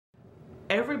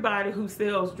everybody who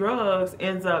sells drugs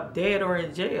ends up dead or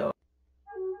in jail.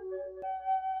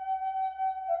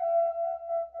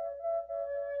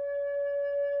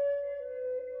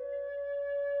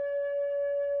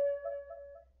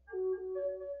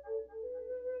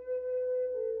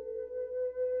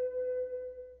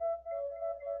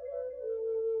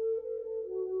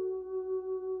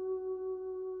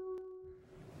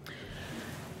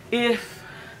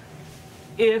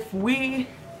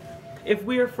 If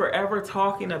we're forever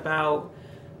talking about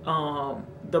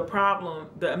the problem,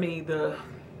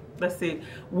 let's see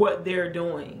what they're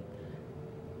doing,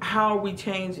 how are we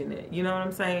changing it? You know what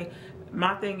I'm saying?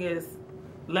 My thing is,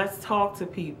 let's talk to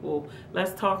people.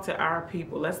 Let's talk to our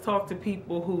people. Let's talk to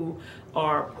people who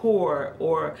are poor,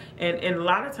 and a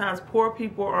lot of times poor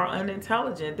people are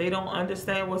unintelligent. They don't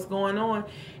understand what's going on,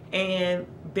 and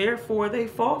therefore they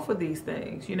fall for these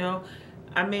things, you know.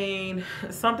 I mean,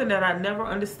 something that I never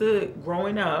understood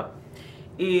growing up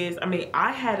is,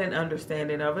 I had an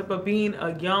understanding of it, but being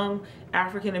a young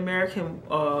African-American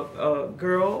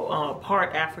girl,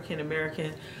 part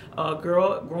African-American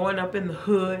girl, growing up in the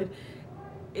hood,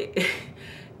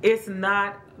 it's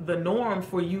not the norm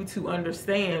for you to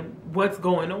understand what's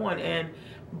going on.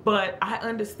 But I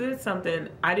understood something.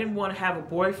 I didn't want to have a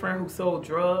boyfriend who sold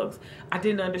drugs. I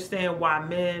didn't understand why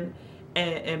men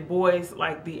and boys,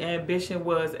 like, the ambition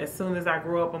was, as soon as I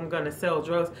grow up, I'm going to sell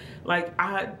drugs. Like,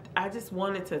 I just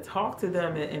wanted to talk to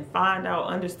them and find out,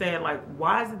 understand, like,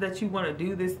 why is it that you want to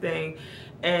do this thing?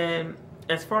 And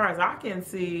as far as I can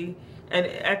see, and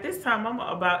at this time,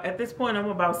 at this point, I'm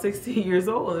about 16 years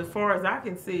old. As far as I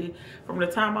can see, from the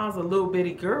time I was a little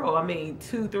bitty girl,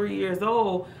 2-3 years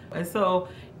old. And so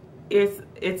it's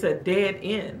a dead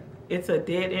end. It's a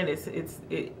dead end.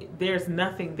 There's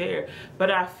nothing there. But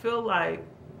I feel like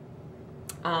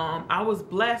I was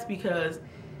blessed because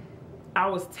I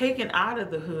was taken out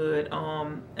of the hood,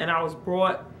 and I was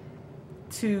brought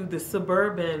to the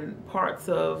suburban parts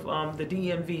of the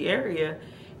DMV area.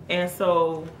 And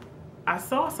so I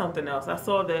saw something else. I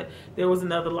saw that there was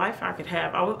another life I could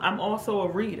have. I'm also a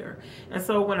reader. And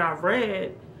so when I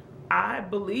read, I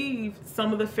believed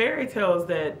some of the fairy tales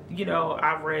that, you know,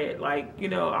 I've read. Like, you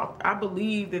know, I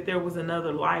believed that there was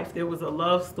another life. There was a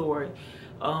love story,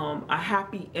 a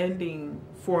happy ending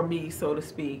for me, so to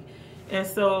speak. And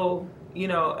so, you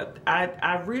know,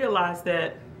 I realized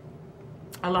that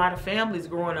a lot of families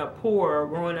growing up poor or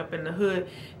growing up in the hood,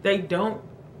 they don't,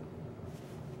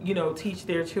 you know, teach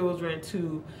their children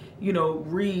to, you know,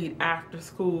 read after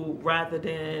school rather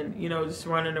than, you know, just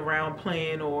running around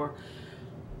playing or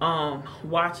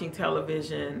watching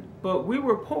television. But we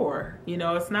were poor, you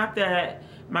know. It's not that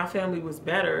my family was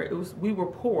better. It was, we were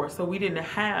poor, so we didn't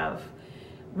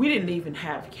even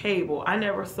have cable. I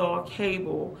never saw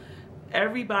cable.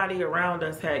 Everybody around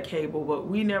us had cable, but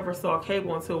we never saw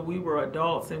cable until we were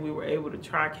adults and we were able to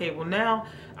try cable. Now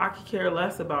I could care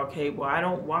less about cable. I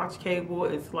don't watch cable.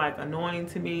 It's like annoying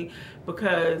to me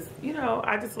because, you know,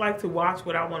 I just like to watch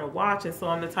what I want to watch. And so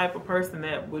I'm the type of person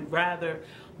that would rather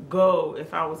go,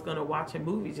 if I was going to watch a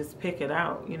movie, just pick it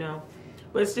out, you know.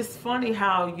 But it's just funny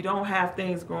how you don't have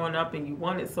things growing up and you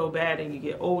want it so bad, and you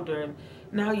get older and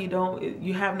now you don't,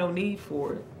 you have no need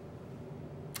for it.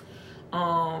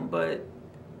 But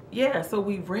yeah, so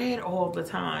we read all the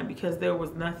time because there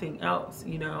was nothing else,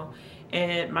 you know.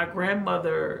 And my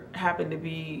grandmother happened to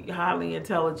be highly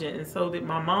intelligent, and so did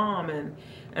my mom,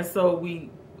 and so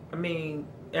we, I mean,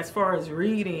 as far as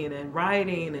reading and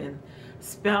writing and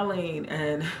spelling,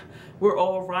 and we're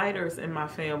all writers in my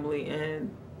family.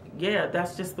 And yeah,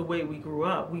 that's just the way we grew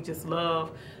up. We just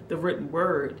love the written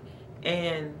word.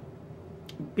 And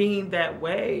being that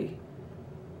way,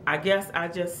 I guess I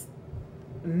just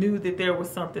knew that there was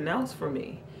something else for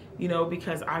me, you know,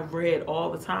 because I read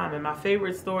all the time. And my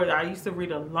favorite story, I used to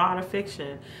read a lot of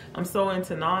fiction. I'm so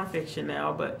into nonfiction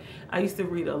now, but I used to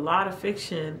read a lot of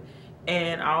fiction,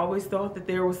 and I always thought that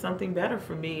there was something better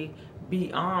for me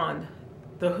beyond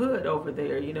the hood over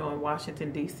there, you know, in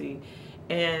Washington, D.C.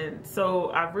 And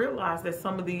so I realized that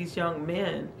some of these young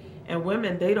men and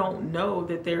women, they don't know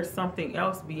that there's something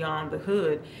else beyond the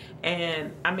hood.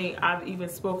 And I mean, I've even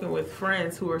spoken with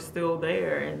friends who are still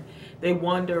there, and they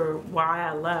wonder why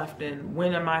I left and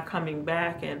when am I coming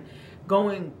back. And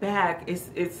going back,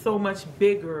 it's so much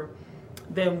bigger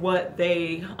than what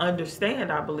they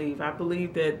understand. I believe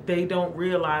that they don't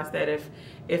realize that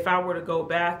if I were to go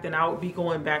back, then I would be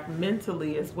going back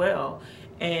mentally as well.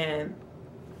 And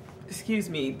excuse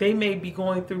me, they may be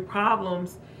going through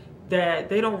problems that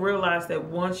they don't realize that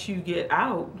once you get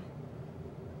out,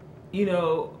 you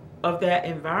know, of that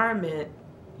environment,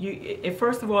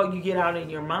 first of all, you get out in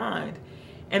your mind,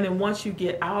 And then once you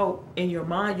get out in your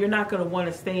mind, you're not going to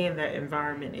want to stay in that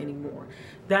environment anymore.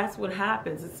 That's what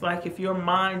happens. It's like if your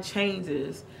mind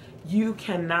changes, you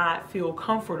cannot feel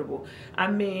comfortable.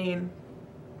 I mean,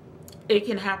 it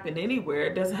can happen anywhere.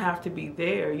 It doesn't have to be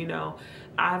there. You know,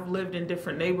 I've lived in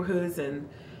different neighborhoods, and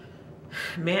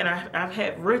man, I've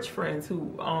had rich friends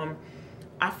who,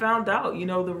 I found out, you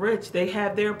know, the rich, they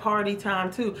have their party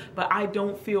time too, but I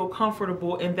don't feel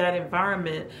comfortable in that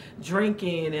environment,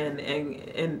 drinking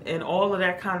and all of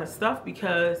that kind of stuff,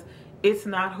 because it's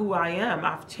not who I am.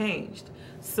 I've changed.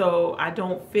 So I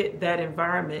don't fit that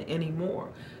environment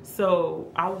anymore.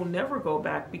 So I will never go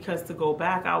back, because to go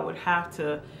back, I would have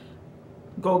to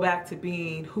go back to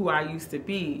being who I used to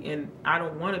be. And I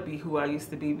don't want to be who I used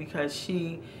to be, because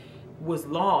she was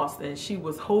lost and she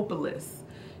was hopeless.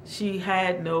 She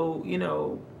had no, you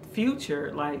know,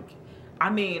 future. Like, I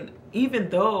mean, even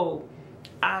though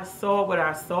I saw what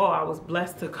I saw, I was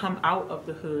blessed to come out of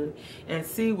the hood and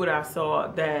see what I saw,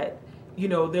 that, you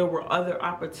know, there were other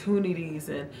opportunities,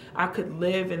 and I could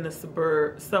live in the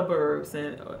suburbs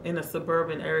and in a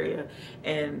suburban area,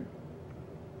 and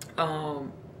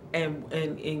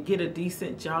get a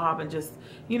decent job, and just,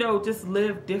 you know, just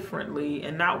live differently,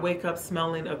 and not wake up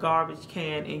smelling a garbage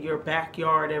can in your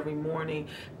backyard every morning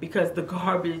because the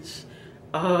garbage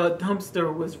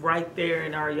dumpster was right there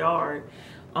in our yard,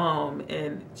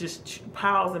 and just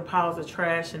piles and piles of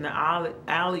trash in the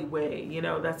alleyway. You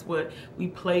know, that's what we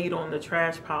played on, the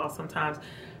trash pile sometimes.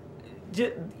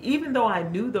 Even though I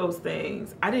knew those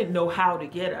things, I didn't know how to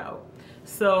get out.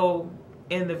 So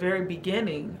in the very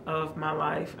beginning of my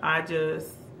life, I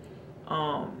just,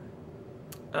 of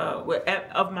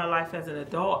my life as an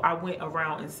adult, I went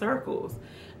around in circles.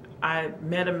 I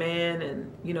met a man,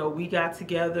 and, you know, we got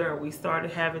together and we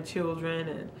started having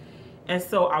children, and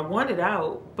so I wanted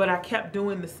out, but I kept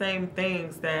doing the same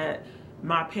things that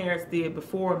my parents did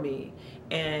before me,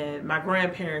 and my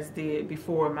grandparents did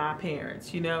before my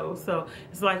parents, you know. So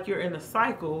it's like you're in a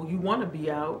cycle. You want to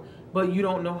be out, but you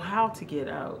don't know how to get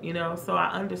out, you know. So I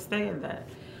understand that.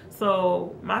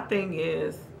 So my thing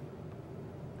is,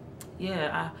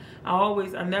 yeah,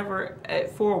 I never,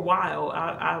 for a while,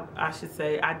 I should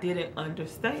say, I didn't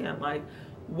understand, like,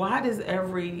 why does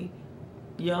every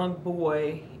young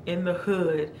boy in the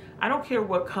hood, I don't care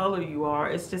what color you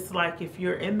are, it's just like, if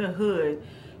you're in the hood,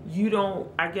 you don't,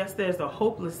 I guess there's a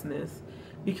hopelessness,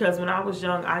 because when I was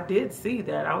young, I did see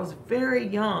that. I was very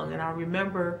young, and I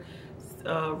remember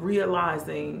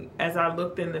realizing, as I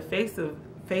looked in the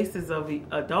faces of the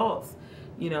adults,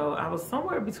 you know, I was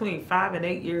somewhere between 5 and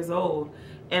 8 years old,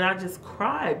 and I just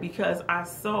cried because I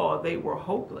saw they were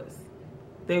hopeless.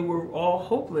 They were all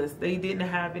hopeless. They didn't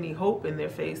have any hope in their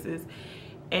faces.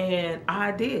 And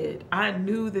I did. I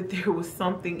knew that there was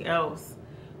something else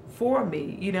for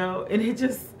me, you know, and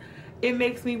it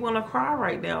makes me want to cry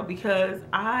right now, because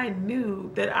I knew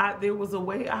that there was a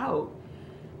way out.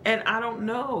 And I don't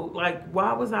know, like,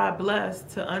 why was I blessed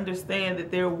to understand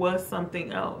that there was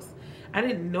something else? I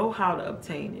didn't know how to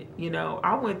obtain it, you know.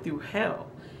 I went through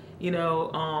hell, you know.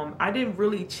 I didn't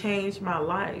really change my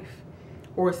life,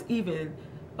 or even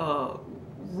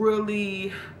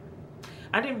really,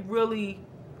 I didn't really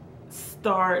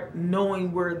start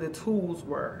knowing where the tools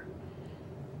were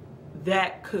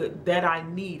that I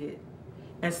needed,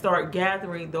 and start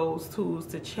gathering those tools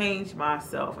to change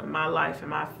myself and my life and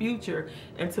my future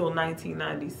until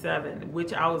 1997,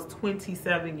 which I was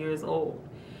 27 years old.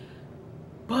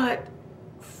 But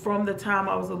from the time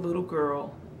I was a little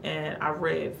girl and I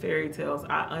read fairy tales,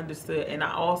 I understood, and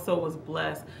I also was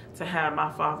blessed to have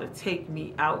my father take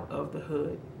me out of the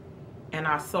hood, and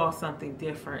I saw something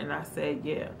different, and I said,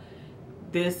 yeah,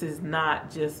 this is not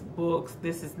just books,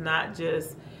 this is not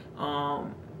just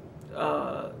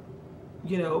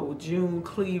you know, June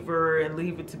Cleaver and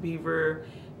Leave It to Beaver,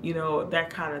 you know, that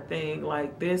kind of thing.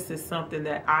 Like, this is something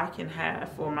that I can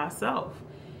have for myself.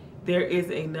 There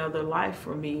is another life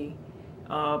for me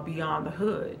beyond the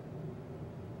hood.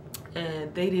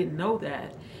 And they didn't know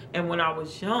that. And when I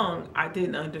was young, I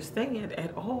didn't understand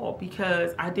at all,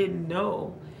 because I didn't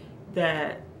know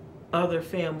that other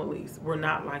families were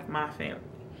not like my family.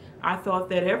 I thought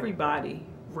that everybody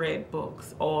read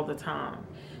books all the time.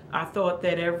 I thought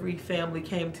that every family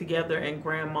came together and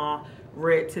grandma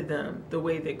read to them the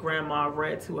way that grandma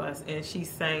read to us, and she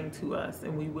sang to us,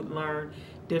 and we would learn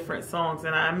different songs.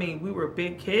 And I mean, we were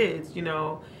big kids, you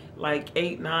know, like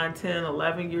 8, 9, 10,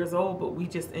 11 years old, but we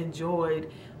just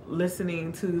enjoyed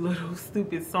listening to little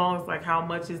stupid songs like How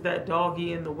Much Is That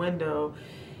Doggy in the Window,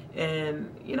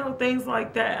 and, you know, things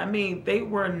like that. I mean, they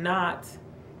were not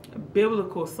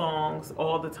biblical songs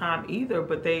all the time either,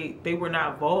 but they were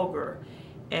not vulgar.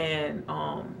 And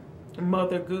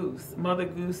Mother Goose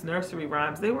nursery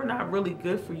rhymes. They were not really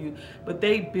good for you, but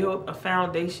they built a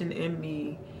foundation in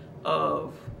me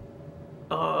of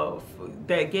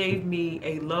that gave me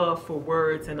a love for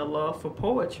words and a love for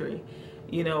poetry.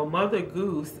 You know, Mother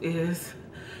Goose is,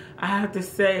 I have to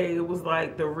say, it was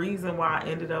like the reason why I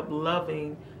ended up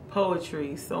loving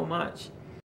poetry so much.